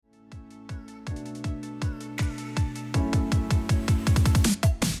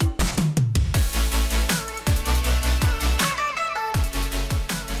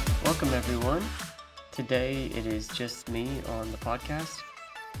everyone. Today it is just me on the podcast.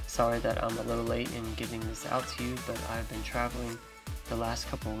 Sorry that I'm a little late in getting this out to you, but I've been traveling the last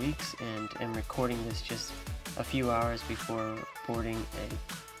couple weeks and am recording this just a few hours before boarding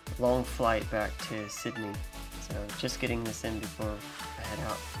a long flight back to Sydney. So just getting this in before I head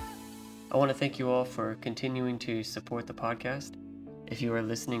out. I want to thank you all for continuing to support the podcast. If you are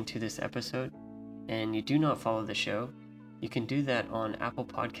listening to this episode and you do not follow the show, you can do that on Apple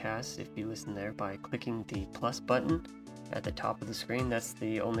Podcasts if you listen there by clicking the plus button at the top of the screen. That's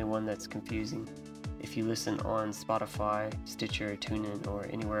the only one that's confusing. If you listen on Spotify, Stitcher, TuneIn, or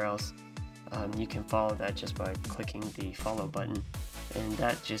anywhere else, you can follow that just by clicking the follow button. And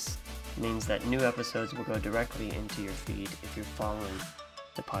that just means that new episodes will go directly into your feed if you're following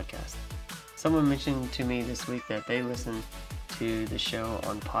the podcast. Someone mentioned to me this week that they listen to the show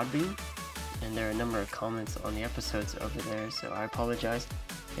on Podbean, and there are a number of comments on the episodes over there, so I apologize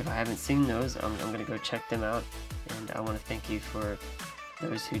if I haven't seen those. I'm going to go check them out, and I want to thank you for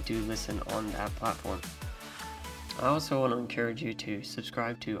those who do listen on that platform. I also want to encourage you to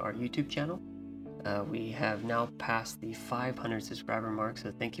subscribe to our YouTube channel. We have now passed the 500 subscriber mark,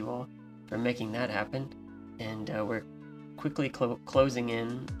 so thank you all for making that happen, and we're quickly closing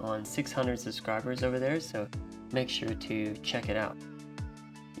in on 600 subscribers over there, so make sure to check it out.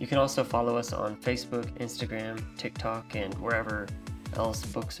 You can also follow us on Facebook, Instagram, TikTok, and wherever else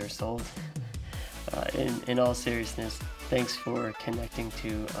books are sold. In all seriousness, thanks for connecting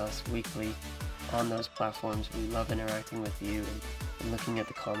to us weekly on those platforms. We love interacting with you and looking at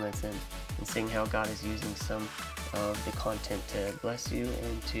the comments and seeing how God is using some of the content to bless you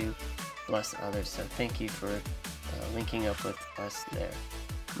and to bless others. So thank you for linking up with us there.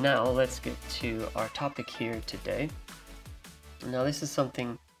 Now let's get to our topic here today. Now this is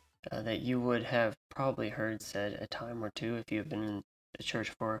something that you would have probably heard said a time or two. If you have been in the church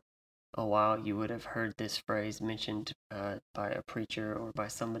for a while, you would have heard this phrase mentioned by a preacher or by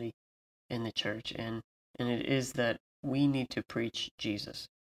somebody in the church, and it is that we need to preach Jesus.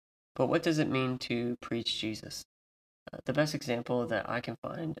 But what does it mean to preach Jesus? The best example that I can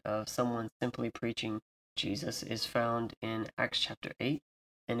find of someone simply preaching Jesus is found in Acts chapter 8,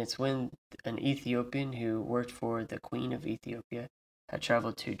 and it's when an Ethiopian who worked for the Queen of Ethiopia had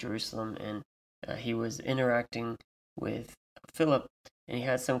traveled to Jerusalem, and he was interacting with Philip, and he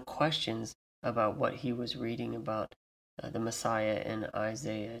had some questions about what he was reading about the Messiah in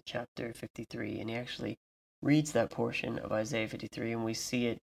Isaiah chapter 53, and he actually reads that portion of Isaiah 53, and we see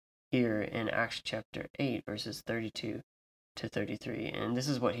it here in Acts chapter 8, verses 32 to 33, and this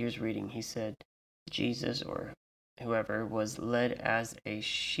is what he was reading. He said, Jesus, or whoever, was led as a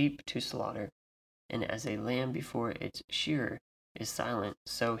sheep to slaughter, and as a lamb before its shearer is silent,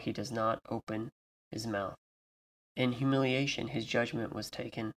 so he does not open his mouth. In humiliation his judgment was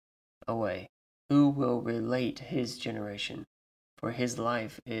taken away. Who will relate his generation? For his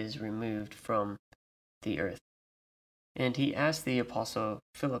life is removed from the earth. And he asked the apostle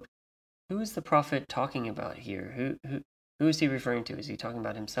Philip, who is the prophet talking about here? Who is he referring to? Is he talking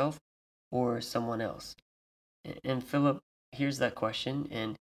about himself or someone else? And Philip hears that question,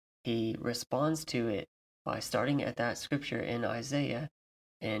 and he responds to it by starting at that scripture in Isaiah,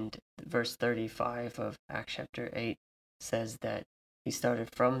 and verse 35 of Acts chapter 8 says that he started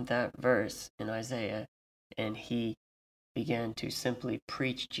from that verse in Isaiah, and he began to simply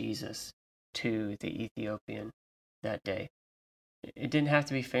preach Jesus to the Ethiopian that day. It didn't have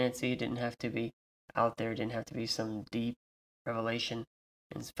to be fancy, it didn't have to be out there, it didn't have to be some deep revelation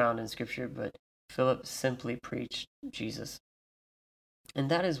found in scripture, but Philip simply preached Jesus. And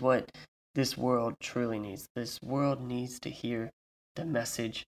that is what this world truly needs. This world needs to hear the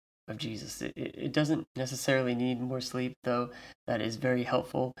message of Jesus. It doesn't necessarily need more sleep, though that is very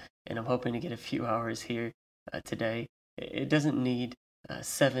helpful, and I'm hoping to get a few hours here today. It doesn't need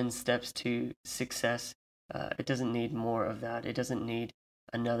 7 steps to success. It doesn't need more of that. It doesn't need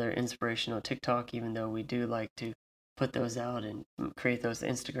another inspirational TikTok, even though we do like to put those out and create those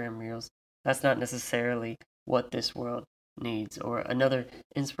Instagram reels. That's not necessarily what this world needs, or another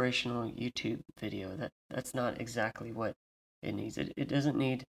inspirational YouTube video. That's not exactly what it needs. It doesn't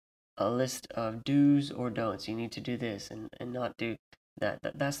need a list of do's or don'ts. You need to do this and not do that.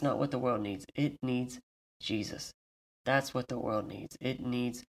 That's not what the world needs. It needs Jesus. That's what the world needs. It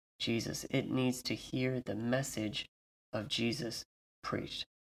needs Jesus. It needs to hear the message of Jesus preached.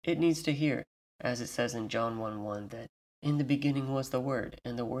 It needs to hear, as it says in John 1:1, that in the beginning was the Word,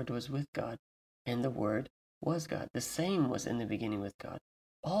 and the Word was with God, and the Word was God. The same was in the beginning with God.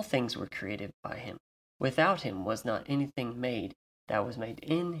 All things were created by him. Without him was not anything made that was made.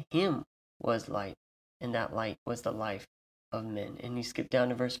 In him was light, and that light was the life of men. And you skip down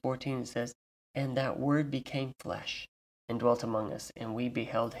to verse 14, it says, and that word became flesh and dwelt among us, and we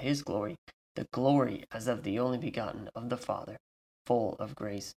beheld his glory, the glory as of the only begotten of the Father, full of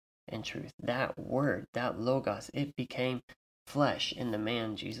grace and truth. That word, that logos, it became flesh in the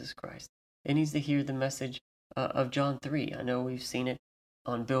man Jesus Christ. It needs to hear the message of John 3. I know we've seen it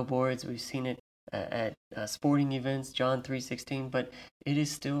on billboards, we've seen it at sporting events, John 3:16, but it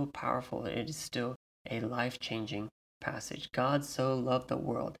is still powerful. It is still a life-changing passage. God so loved the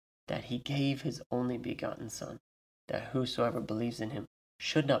world that he gave his only begotten Son, that whosoever believes in him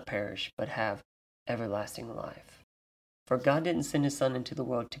should not perish, but have everlasting life. For God didn't send his Son into the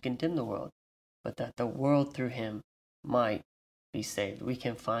world to condemn the world, but that the world through him might be saved. We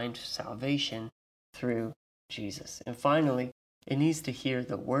can find salvation through Jesus. And finally, it needs to hear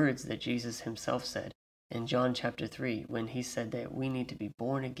the words that Jesus himself said in John chapter 3, when he said that we need to be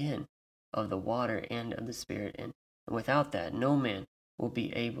born again of the water and of the Spirit. And without that, no man will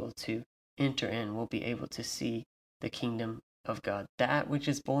be able to enter in, will be able to see the kingdom of God. That which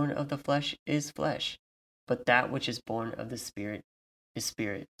is born of the flesh is flesh, but that which is born of the Spirit is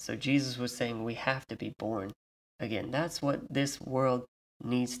spirit. So Jesus was saying we have to be born again. That's what this world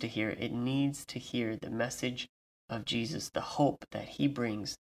needs to hear. It needs to hear the message of Jesus, the hope that he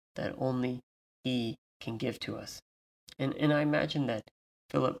brings, that only he can give to us. And I imagine that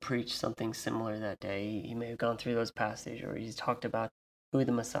Philip preached something similar that day. He may have gone through those passages, or he's talked about who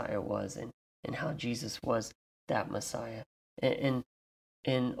the Messiah was, and how Jesus was that Messiah. And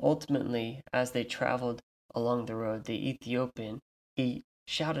ultimately, as they traveled along the road, the Ethiopian, he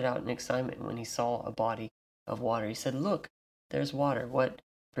shouted out in excitement when he saw a body of water. He said, look, there's water. What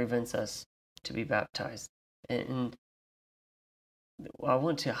prevents us to be baptized? And I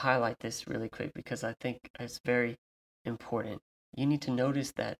want to highlight this really quick because I think it's very important. You need to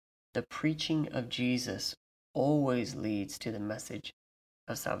notice that the preaching of Jesus always leads to the message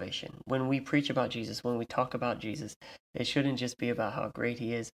of salvation. When we preach about Jesus, when we talk about Jesus, it shouldn't just be about how great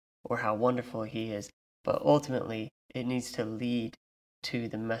he is or how wonderful he is, but ultimately it needs to lead to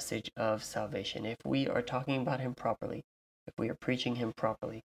the message of salvation. If we are talking about him properly, if we are preaching him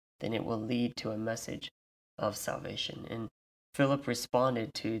properly, then it will lead to a message of salvation. And Philip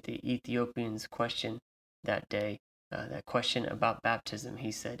responded to the Ethiopian's question that day, that question about baptism.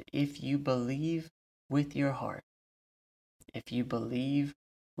 He said, if you believe with your heart, if you believe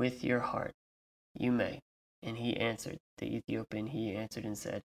with your heart, you may. And he answered, the Ethiopian, he answered and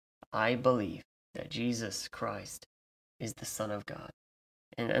said, I believe that Jesus Christ is the Son of God.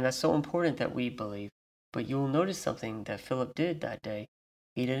 And that's so important that we believe. But you'll notice something that Philip did that day.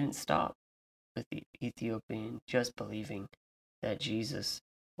 He didn't stop with the Ethiopian just believing that Jesus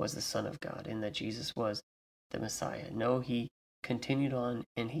was the Son of God and that Jesus was the Messiah. No, he continued on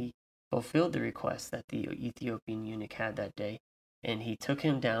and he fulfilled the request that the Ethiopian eunuch had that day. And he took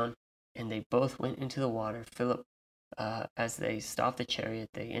him down and they both went into the water. Philip, as they stopped the chariot,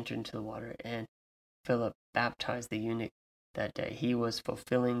 they entered into the water, and Philip baptized the eunuch that day. He was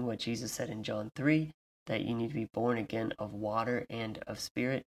fulfilling what Jesus said in John 3, that you need to be born again of water and of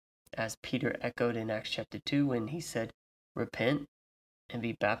spirit, as Peter echoed in Acts chapter 2 when he said, repent and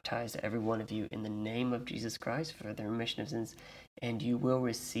be baptized, every one of you, in the name of Jesus Christ for the remission of sins, and you will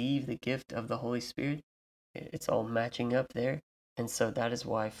receive the gift of the Holy Spirit. It's all matching up there. And so that is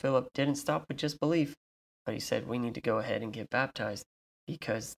why Philip didn't stop with just belief, but he said we need to go ahead and get baptized,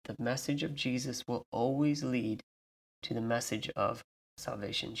 because the message of Jesus will always lead to the message of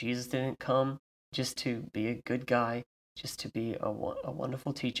salvation. Jesus didn't come just to be a good guy, just to be a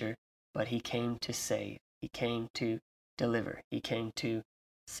wonderful teacher, but he came to save. He came to deliver. He came to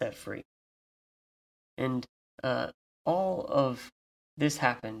set free. And all of this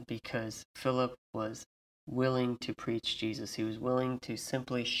happened because Philip was willing to preach Jesus. He was willing to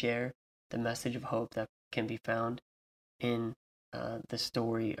simply share the message of hope that can be found in the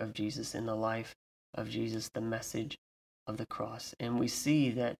story of Jesus, in the life of Jesus, the message of the cross. And we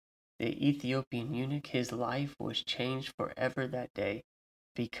see that the Ethiopian eunuch, his life was changed forever that day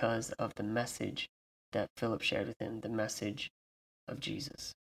because of the message that Philip shared with him, the message of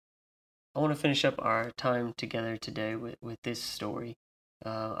Jesus. I want to finish up our time together today with this story.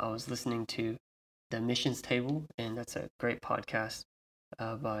 I was listening to the Missions Table, and that's a great podcast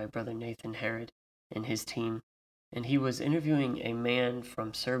by Brother Nathan Herod and his team. And he was interviewing a man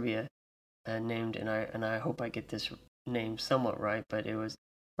from Serbia named, and I hope I get this name somewhat right, but it was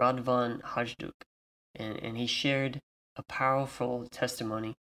Radvan Hajduk. And he shared a powerful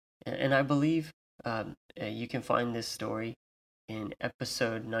testimony. And I believe you can find this story in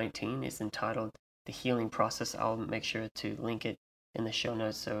episode 19. It's entitled The Healing Process. I'll make sure to link it in the show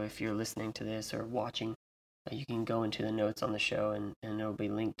notes. So if you're listening to this or watching You can go into the notes on the show, and it'll be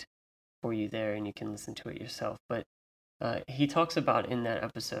linked for you there, and you can listen to it yourself. But he talks about in that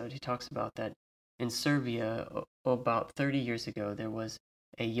episode, he talks about that in Serbia, about 30 years ago, there was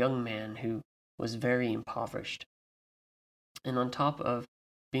a young man who was very impoverished. And on top of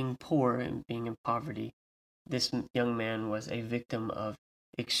being poor and being in poverty, this young man was a victim of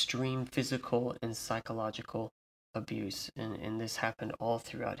extreme physical and psychological abuse. And this happened all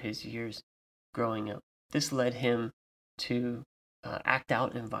throughout his years growing up. This led him to act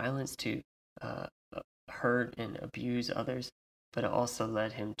out in violence, to hurt and abuse others, but it also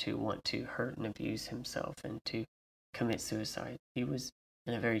led him to want to hurt and abuse himself and to commit suicide. He was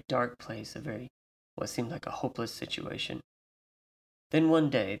in a very dark place, what seemed like a hopeless situation. Then one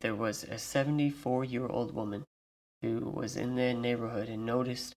day there was a 74-year-old woman who was in the neighborhood and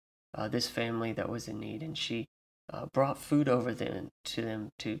noticed this family that was in need, and she brought food over to them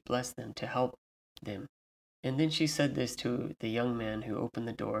to bless them, to help them. And then she said this to the young man who opened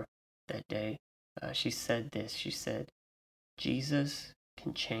the door that day. She said, Jesus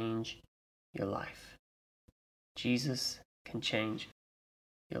can change your life. Jesus can change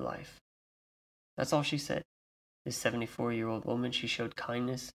your life. That's all she said. This 74-year-old woman, she showed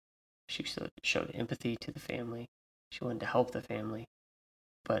kindness. She showed empathy to the family. She wanted to help the family.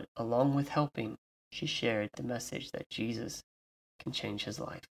 But along with helping, she shared the message that Jesus can change his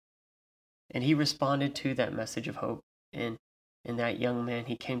life. And he responded to that message of hope. And that young man,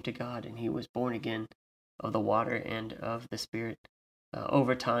 he came to God, and he was born again of the water and of the Spirit.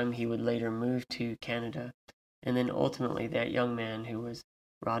 Over time, he would later move to Canada. And then ultimately, that young man who was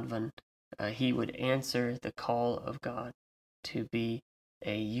Radvan, he would answer the call of God to be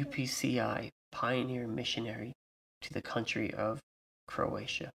a UPCI pioneer missionary to the country of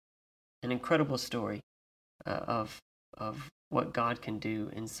Croatia. An incredible story of what God can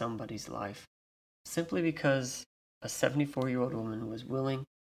do in somebody's life, simply because a 74-year-old woman was willing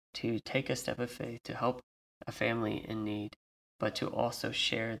to take a step of faith to help a family in need, but to also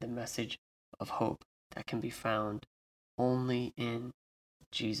share the message of hope that can be found only in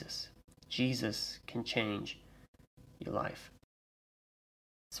Jesus. Jesus can change your life.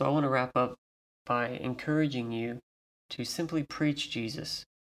 So I want to wrap up by encouraging you to simply preach Jesus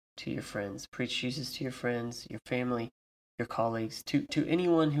to your friends. Preach Jesus to your friends, your family, your colleagues, to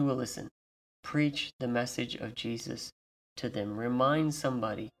anyone who will listen. Preach the message of Jesus to them. Remind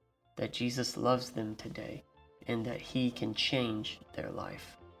somebody that Jesus loves them today and that he can change their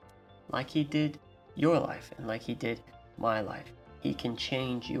life. Like he did your life and like he did my life. He can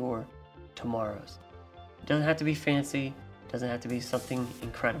change your tomorrows. It doesn't have to be fancy, doesn't have to be something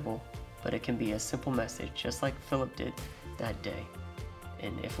incredible, but it can be a simple message, just like Philip did that day.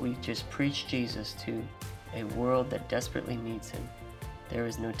 And if we just preach Jesus to a world that desperately needs him, there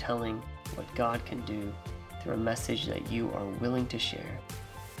is no telling what God can do through a message that you are willing to share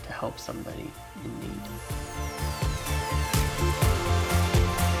to help somebody in need.